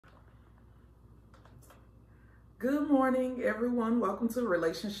Good morning, everyone. Welcome to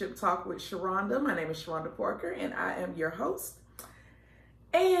Relationship Talk with Sharonda. My name is Sharonda Parker, and I am your host.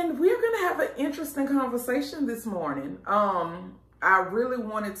 And we're going to have an interesting conversation this morning. I really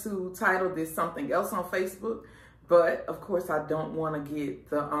wanted to title this something else on Facebook, but of course I don't want to get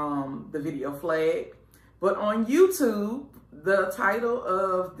the video flagged. But on YouTube, the title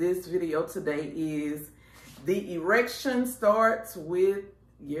of this video today is "The Erection Starts with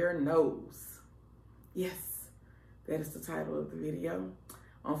Your Nose." Yes. That is the title of the video.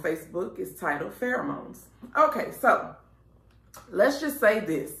 On Facebook, it's titled Pheromones. Okay, so let's just say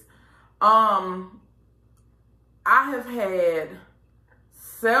this. I have had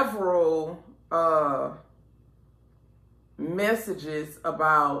several messages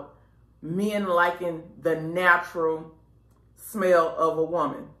about men liking the natural smell of a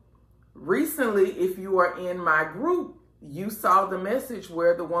woman. Recently, if you are in my group, you saw the message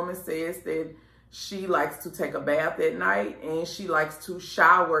where the woman says that she likes to take a bath at night and she likes to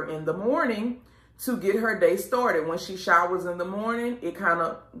shower in the morning to get her day started. When she showers in the morning, it kind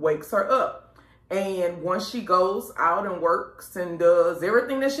of wakes her up. And once she goes out and works and does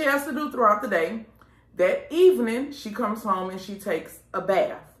everything that she has to do throughout the day, that evening she comes home and she takes a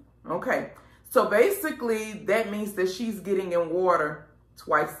bath. Okay, so basically that means that she's getting in water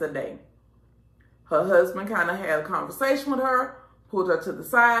twice a day. Her husband kind of had a conversation with her, pulled her to the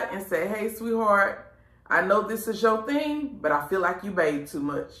side and said, "Hey, sweetheart, I know this is your thing, but I feel like you bathe too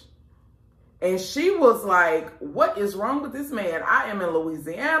much." And she was like, "What is wrong with this man? I am in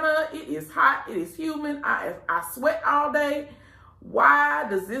Louisiana. It is hot. It is humid. I sweat all day. Why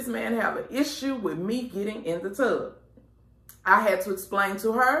does this man have an issue with me getting in the tub?" I had to explain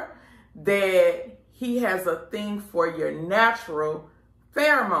to her that he has a thing for your natural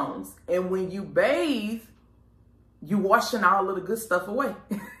pheromones. And when you bathe, you washing all of the good stuff away.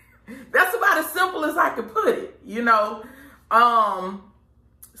 That's about as simple as I could put it, you know.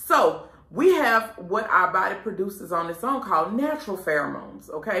 So we have what our body produces on its own called natural pheromones,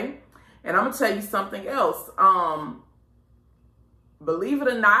 okay? And I'm gonna tell you something else. Believe it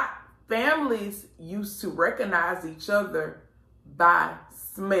or not, families used to recognize each other by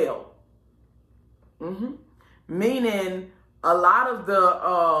smell. Meaning a lot of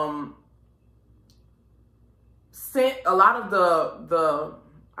the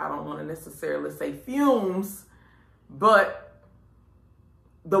I don't want to necessarily say fumes, but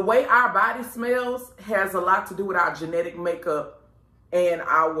the way our body smells has a lot to do with our genetic makeup and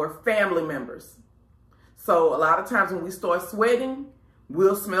our family members. So a lot of times when we start sweating,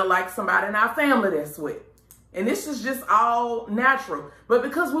 we'll smell like somebody in our family that sweat. And this is just all natural. But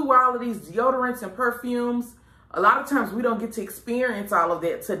because we wear all of these deodorants and perfumes, a lot of times we don't get to experience all of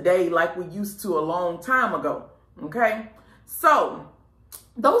that today like we used to a long time ago. Okay, so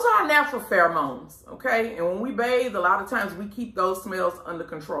those are our natural pheromones. Okay, and when we bathe, a lot of times we keep those smells under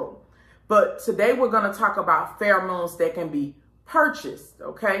control. But today we're going to talk about pheromones that can be purchased.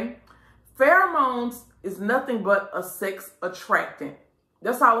 Okay, pheromones is nothing but a sex attractant.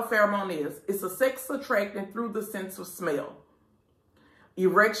 That's all a pheromone is. It's a sex attractant through the sense of smell.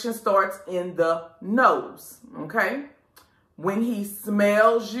 Erection starts in the nose. Okay. When he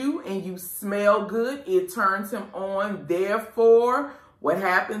smells you and you smell good, it turns him on. Therefore, what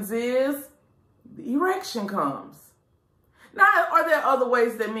happens is the erection comes. Now, are there other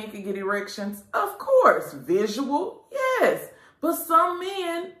ways that men can get erections? Of course. Visual, yes. But some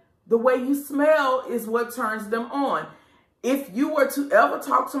men, the way you smell is what turns them on. If you were to ever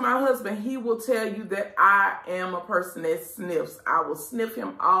talk to my husband, he will tell you that I am a person that sniffs. I will sniff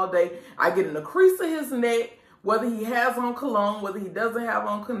him all day. I get in the crease of his neck, whether he has on cologne, whether he doesn't have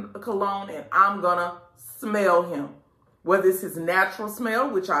on cologne, and I'm gonna smell him. Whether it's his natural smell,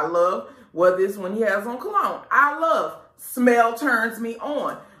 which I love, whether it's when he has on cologne, I love. Smell turns me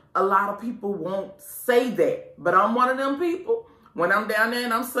on. A lot of people won't say that, but I'm one of them people. When I'm down there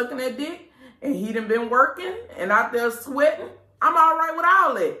and I'm sucking that dick, and he done been working and out there sweating, I'm all right with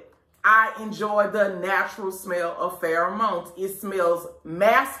all that. I enjoy the natural smell of pheromones. It smells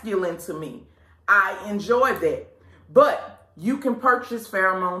masculine to me. I enjoy that. But you can purchase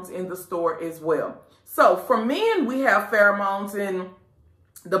pheromones in the store as well. So for men, we have pheromones in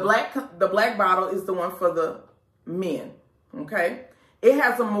the black bottle is the one for the men. Okay. It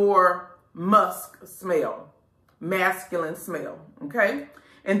has a more musk smell, masculine smell. Okay.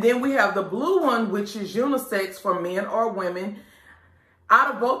 And then we have the blue one, which is unisex for men or women.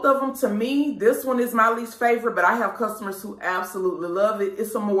 Out of both of them, to me, this one is my least favorite, but I have customers who absolutely love it.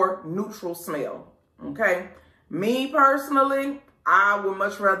 It's a more neutral smell, okay? Me personally, I would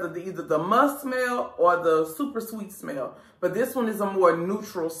much rather either the musk smell or the super sweet smell. But this one is a more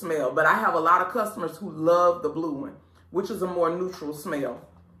neutral smell. But I have a lot of customers who love the blue one, which is a more neutral smell.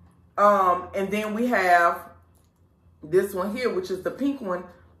 And then we have this one here, which is the pink one,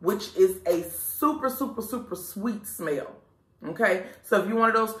 which is a super, super, super sweet smell. Okay, so if you're one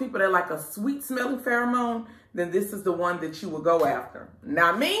of those people that like a sweet smelling pheromone, then this is the one that you will go after.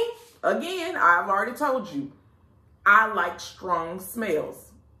 Now me, again, I've already told you, I like strong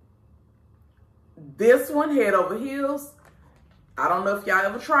smells. This one, head over heels. I don't know if y'all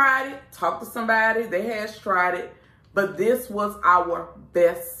ever tried it. Talk to somebody that has tried it. But this was our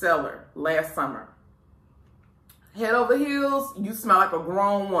best seller last summer. Head over heels, you smell like a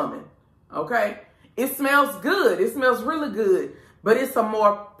grown woman. Okay? It smells good. It smells really good. But it's a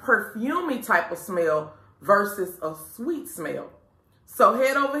more perfumey type of smell versus a sweet smell. So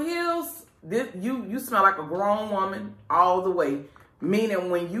head over heels, you smell like a grown woman all the way. Meaning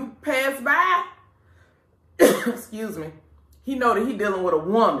when you pass by, excuse me, he know that he dealing with a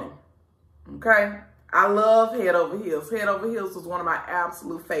woman. Okay? I love head over heels. Head over heels was one of my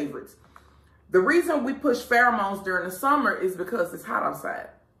absolute favorites. The reason we push pheromones during the summer is because it's hot outside.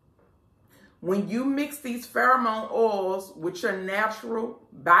 When you mix these pheromone oils with your natural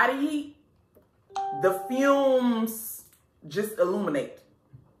body heat, the fumes just illuminate.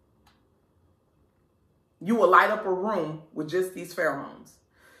 You will light up a room with just these pheromones.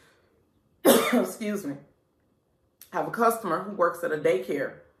 Excuse me. I have a customer who works at a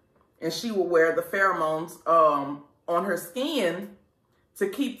daycare, and she will wear the pheromones on her skin to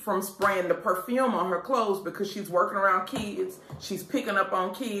keep from spraying the perfume on her clothes because she's working around kids. She's picking up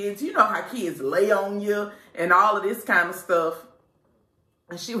on kids. You know how kids lay on you and all of this kind of stuff.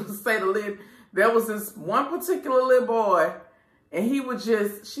 And she would say there was this one particular little boy, and he would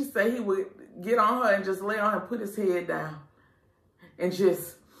just, she said he would get on her and just lay on her, put his head down, and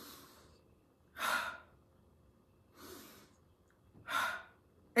just,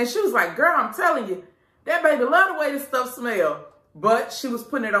 and she was like, girl, I'm telling you, that baby love the way this stuff smells. But she was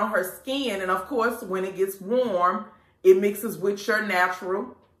putting it on her skin. And of course, when it gets warm, it mixes with your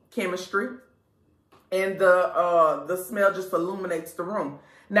natural chemistry. And the smell just illuminates the room.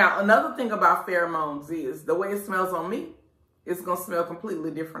 Now, another thing about pheromones is the way it smells on me, it's going to smell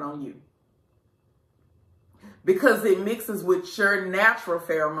completely different on you. Because it mixes with your natural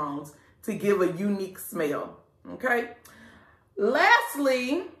pheromones to give a unique smell. Okay?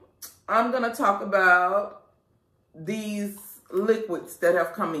 Lastly, I'm going to talk about these liquids that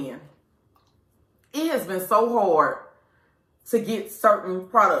have come in. It has been so hard to get certain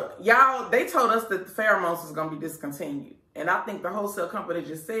product. Y'all, they told us that the pheromones was going to be discontinued. And I think the wholesale company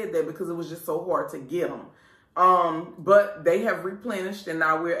just said that because it was just so hard to get them. But they have replenished, and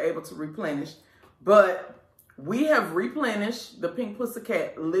now we're able to replenish. But we have replenished the Pink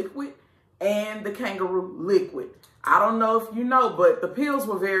Pussycat liquid and the Kangaroo liquid. I don't know if you know, but the pills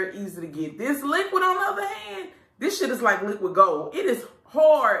were very easy to get. This liquid, on the other hand, this shit is like liquid gold. It is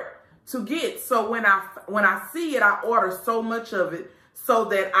hard to get. So when I see it, I order so much of it so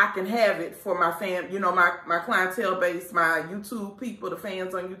that I can have it for my fam, you know, my clientele base, my YouTube people, the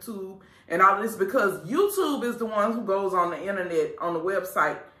fans on YouTube, and all of this, because YouTube is the one who goes on the internet, on the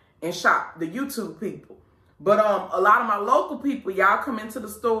website, and shop, the YouTube people. But a lot of my local people, y'all come into the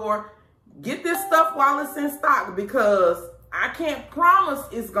store, get this stuff while it's in stock, because I can't promise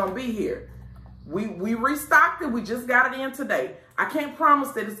it's gonna be here. We restocked it. We just got it in today. I can't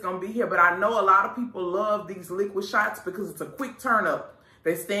promise that it's going to be here, but I know a lot of people love these liquid shots because it's a quick turn up.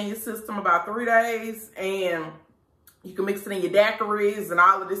 They stay in your system about 3 days, and you can mix it in your daiquiris and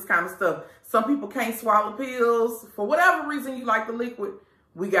all of this kind of stuff. Some people can't swallow pills. For whatever reason you like the liquid,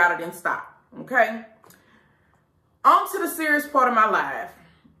 we got it in stock, okay? On to the serious part of my life.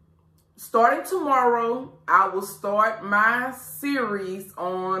 Starting tomorrow, I will start my series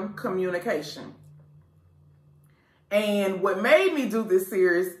on communication. And what made me do this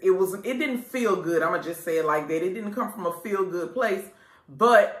series, it didn't feel good. I'm going to just say it like that. It didn't come from a feel-good place.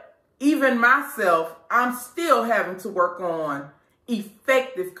 But even myself, I'm still having to work on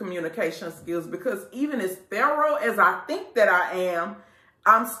effective communication skills, because even as thorough as I think that I am,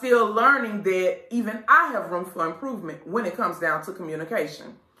 I'm still learning that even I have room for improvement when it comes down to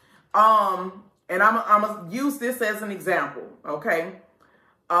communication. And I'm going to use this as an example, okay?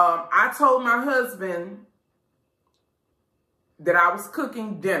 I told my husband that I was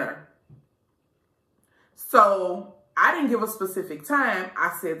cooking dinner. So I didn't give a specific time.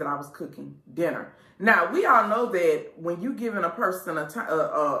 I said that I was cooking dinner. Now, we all know that when you're giving a person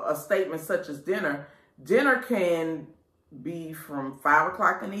a statement such as dinner, dinner can be from 5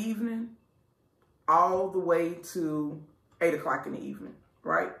 o'clock in the evening all the way to 8 o'clock in the evening,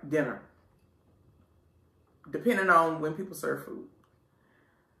 right? Dinner. Depending on when people serve food.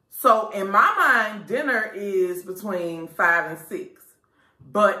 So in my mind, dinner is between 5 and 6.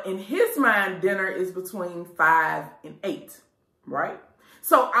 But in his mind, dinner is between 5 and 8, right?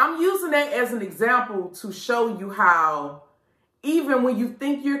 So I'm using that as an example to show you how even when you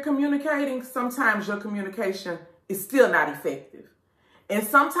think you're communicating, sometimes your communication is still not effective. And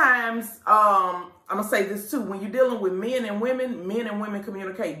sometimes, I'm going to say this too, when you're dealing with men and women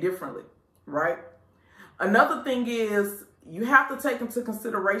communicate differently, right? Another thing is you have to take into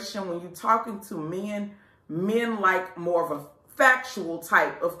consideration when you're talking to men like more of a factual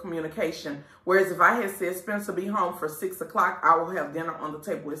type of communication. Whereas if I had said, Spencer, be home for 6 o'clock, I will have dinner on the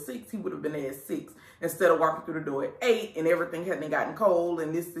table at 6, he would have been there at 6 instead of walking through the door at 8 and everything hadn't gotten cold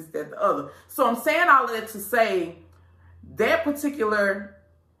and this, that, the other. So I'm saying all of that to say that particular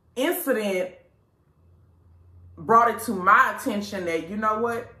incident brought it to my attention that, you know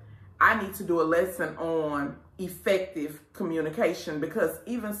what, I need to do a lesson on effective communication, because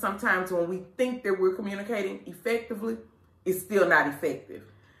even sometimes when we think that we're communicating effectively, it's still not effective.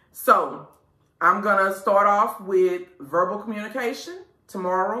 So I'm going to start off with verbal communication.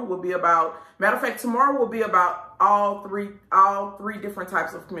 Tomorrow will be about, matter of fact, tomorrow will be about all three different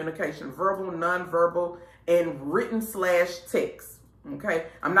types of communication: verbal, nonverbal, and written/text. Okay.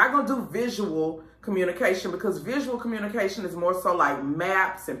 I'm not going to do visual communication because visual communication is more so like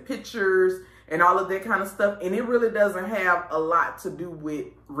maps and pictures and all of that kind of stuff. And it really doesn't have a lot to do with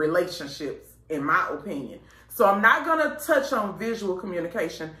relationships, in my opinion. So I'm not going to touch on visual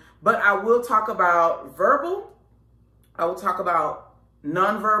communication, but I will talk about verbal, I will talk about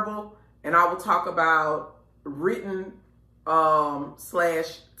nonverbal, and I will talk about written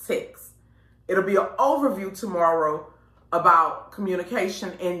 /text. It'll be an overview tomorrow about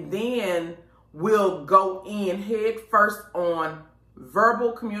communication, and then we'll go in head first on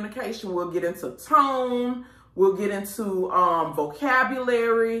verbal communication. We'll get into tone, we'll get into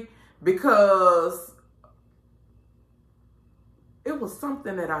vocabulary, because it was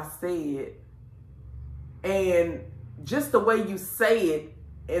something that I said, and just the way you say it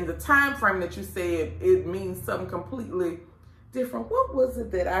and the time frame that you said, it means something completely different. What was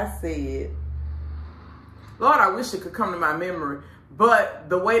it that I said? Lord, I wish it could come to my memory, but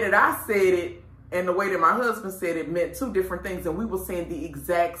the way that I said it and the way that my husband said it meant two different things, and we were saying the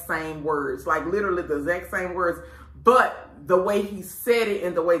exact same words, like literally the exact same words, but the way he said it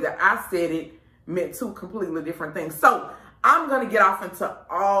and the way that I said it meant two completely different things. So I'm going to get off into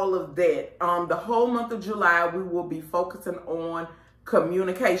all of that. The whole month of July, we will be focusing on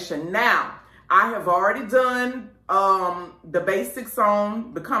communication. Now, I have already done the basics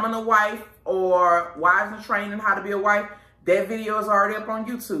on becoming a wife, or wives in training how to be a wife. That video is already up on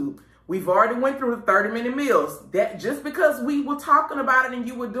YouTube. We've already went through the 30-minute meals. That just because we were talking about it and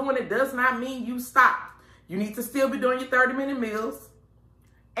you were doing it does not mean you stopped. You need to still be doing your 30-minute meals.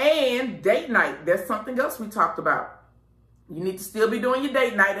 And date night, that's something else we talked about. You need to still be doing your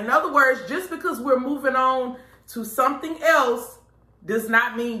date night. In other words, just because we're moving on to something else does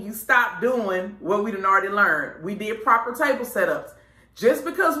not mean you stop doing what we done already learned. We did proper table setups. Just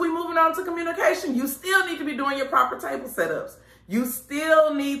because we're moving on to communication, you still need to be doing your proper table setups. You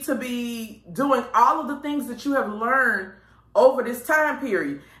still need to be doing all of the things that you have learned over this time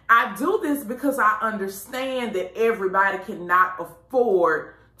period. I do this because I understand that everybody cannot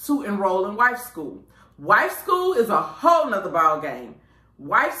afford to enroll in wife school. Wife school is a whole nother ball game.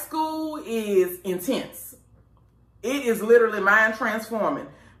 Wife school is intense. It is literally mind transforming.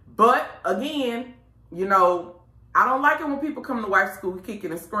 But again, you know, I don't like it when people come to wife school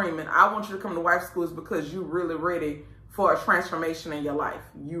kicking and screaming. I want you to come to wife school is because you're really ready for a transformation in your life.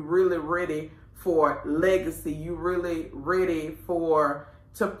 You're really ready for legacy. You're really ready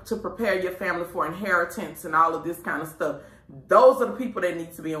to prepare your family for inheritance and all of this kind of stuff. Those are the people that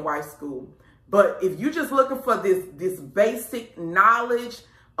need to be in wife school. But if you're just looking for this basic knowledge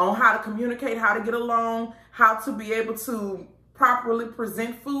on how to communicate, how to get along, how to be able to properly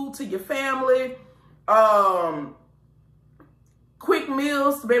present food to your family, quick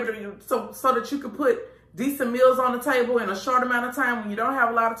meals to be able to, so that you can put decent meals on the table in a short amount of time when you don't have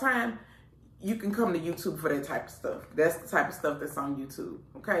a lot of time, you can come to YouTube for that type of stuff. That's the type of stuff that's on YouTube,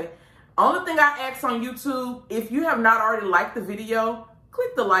 okay? Only thing I ask on YouTube, if you have not already liked the video,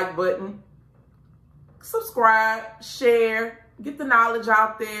 click the like button, subscribe, share, get the knowledge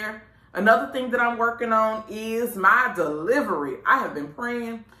out there. Another thing that I'm working on is my delivery. I have been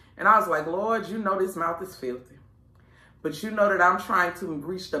praying, and I was like, Lord, you know this mouth is filthy. But you know that I'm trying to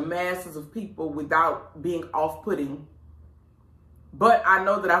reach the masses of people without being off-putting. But I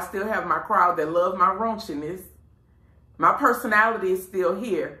know that I still have my crowd that love my raunchiness, My personality is still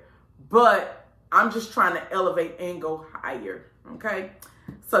here, but I'm just trying to elevate and go higher, okay?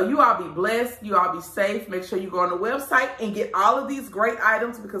 So you all be blessed. You all be safe. Make sure you go on the website and get all of these great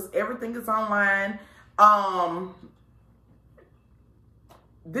items because everything is online.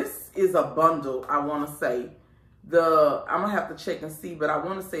 This is a bundle, I want to say. I'm going to have to check and see, but I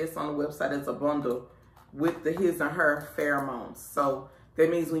want to say it's on the website as a bundle with the his and her pheromones. So that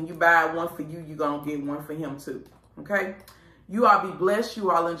means when you buy one for you, you're going to get one for him too. Okay? You all be blessed.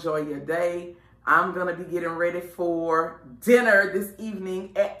 You all enjoy your day. I'm going to be getting ready for dinner this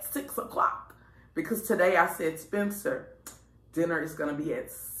evening at 6 o'clock because today I said, Spencer, dinner is going to be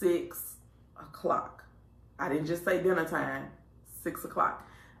at 6 o'clock. I didn't just say dinner time, 6 o'clock.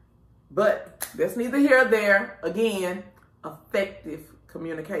 But that's neither here or there. Again, effective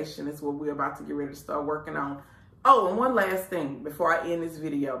communication is what we're about to get ready to start working on. Oh, and one last thing before I end this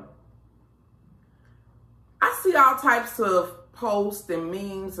video. I see all types of posts and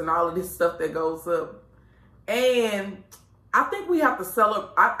memes and all of this stuff that goes up. And I think we have to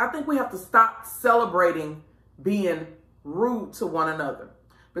I think we have to stop celebrating being rude to one another.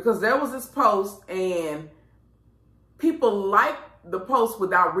 Because there was this post and people liked the post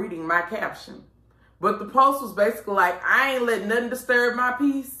without reading my caption. But the post was basically like, I ain't letting nothing disturb my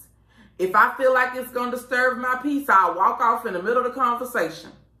peace. If I feel like it's going to disturb my peace, I'll walk off in the middle of the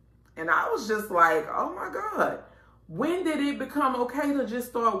conversation. And I was just like, oh my God. When did it become okay to just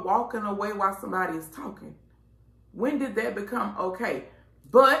start walking away while somebody is talking? When did that become okay?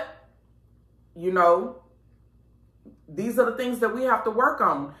 But, you know, these are the things that we have to work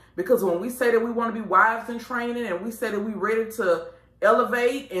on. Because when we say that we want to be wives in training and we say that we ready to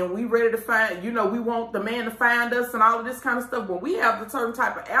elevate and we ready to find, you know, we want the man to find us and all of this kind of stuff. When we have the certain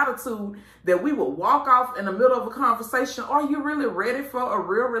type of attitude that we will walk off in the middle of a conversation, are you really ready for a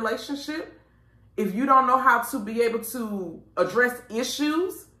real relationship? If you don't know how to be able to address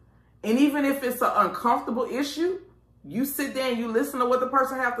issues, and even if it's an uncomfortable issue, you sit there and you listen to what the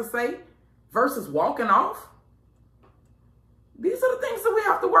person have to say versus walking off. These are the things that we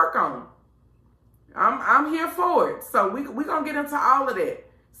have to work on. I'm here for it. So we're going to get into all of that.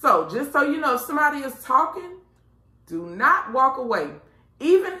 So just so you know, if somebody is talking, do not walk away.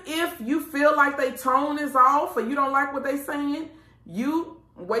 Even if you feel like their tone is off or you don't like what they're saying, you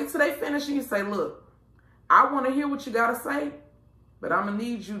wait till they finish and you say, look, I want to hear what you got to say, but I'm going to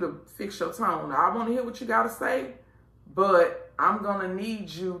need you to fix your tone. I want to hear what you got to say, but I'm going to need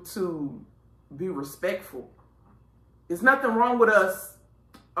you to be respectful. There's nothing wrong with us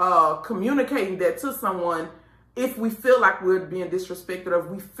communicating that to someone if we feel like we're being disrespected or if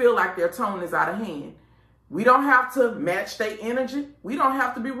we feel like their tone is out of hand. We don't have to match their energy. We don't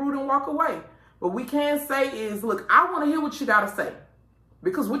have to be rude and walk away. What we can say is, look, I want to hear what you got to say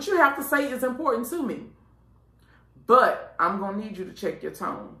because what you have to say is important to me. But I'm going to need you to check your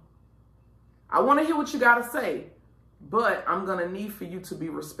tone. I want to hear what you got to say, but I'm going to need for you to be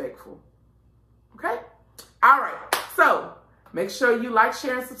respectful. Okay? All right. So make sure you like,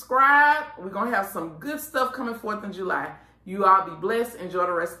 share, and subscribe. We're going to have some good stuff coming forth in July. You all be blessed. Enjoy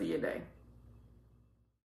the rest of your day.